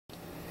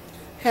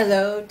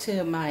Hello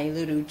to my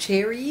little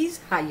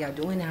cherries. How y'all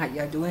doing? How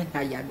y'all doing?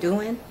 How y'all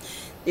doing?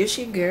 This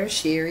your girl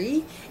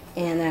Sherry,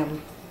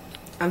 and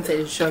I'm going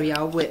to show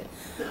y'all what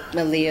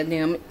Maleah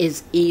them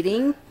is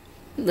eating.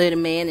 Little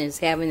man is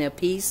having a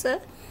pizza,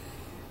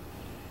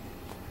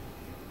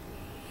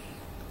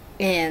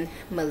 and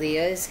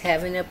Maleah is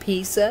having a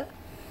pizza.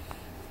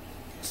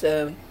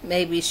 So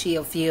maybe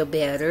she'll feel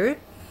better,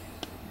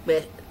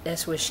 but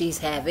that's what she's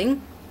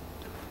having.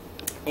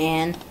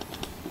 And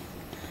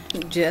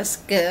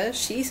Jessica,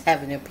 she's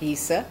having a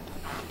pizza.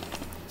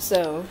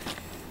 So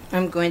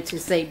I'm going to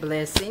say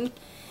blessing,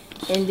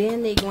 and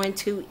then they're going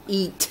to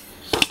eat.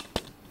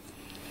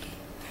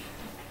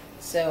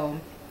 So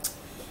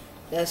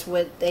that's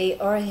what they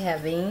are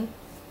having.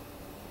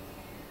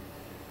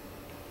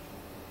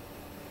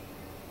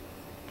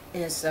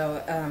 And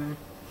so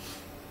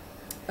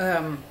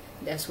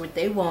that's what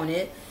they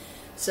wanted.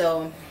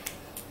 So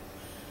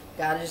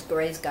God is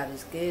grace, God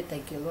is good.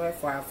 Thank you, Lord,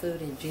 for our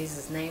food. In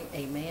Jesus' name,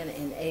 amen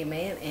and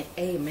amen and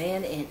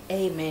amen and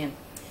amen.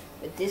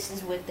 But this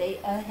is what they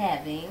are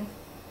having.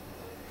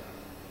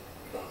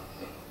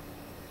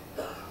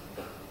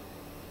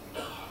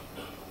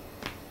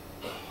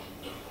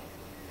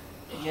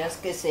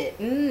 Jessica said,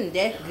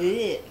 that's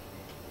good.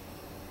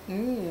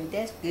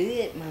 That's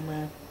good,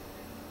 Mama.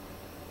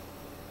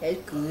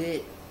 That's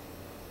good.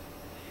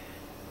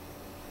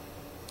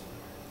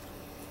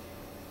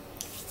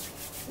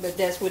 But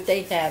that's what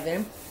they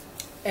having,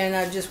 and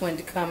I just wanted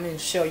to come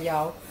and show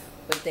y'all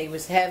what they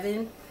was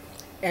having.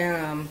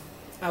 And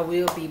I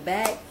will be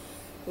back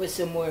with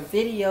some more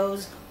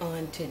videos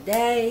on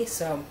today.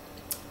 So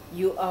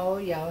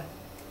y'all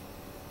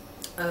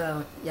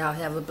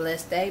have a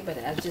blessed day. But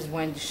I just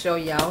wanted to show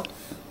y'all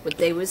what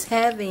they was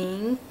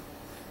having.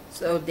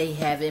 So they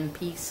having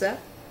pizza,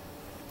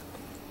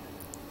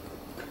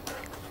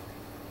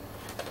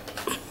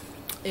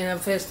 and I'm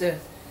supposed to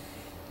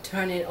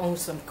turn it on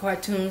some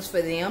cartoons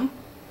for them.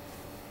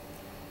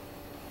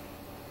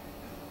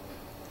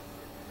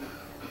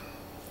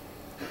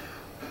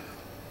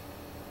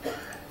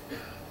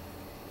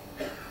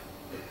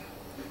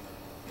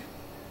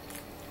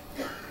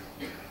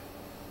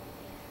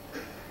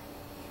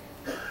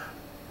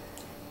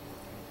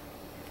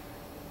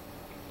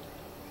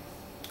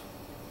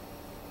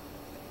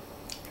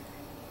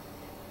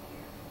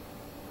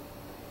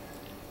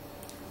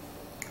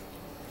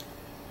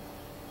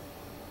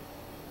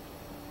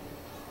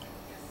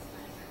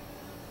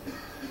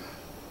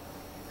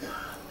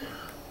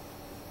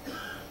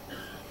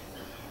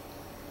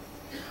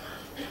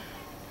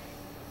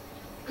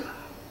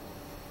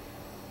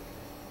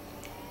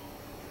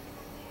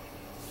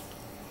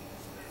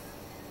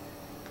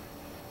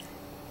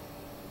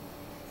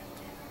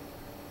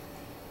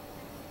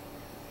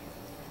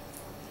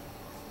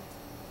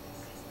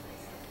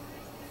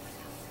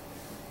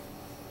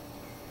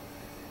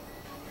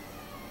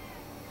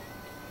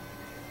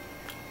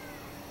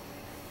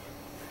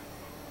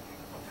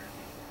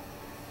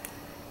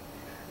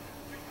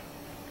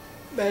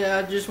 But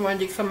I just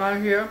wanted to come out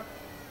here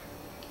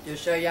to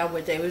show y'all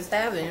what they was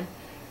having.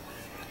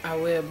 I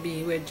will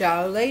be with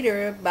y'all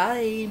later.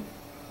 Bye.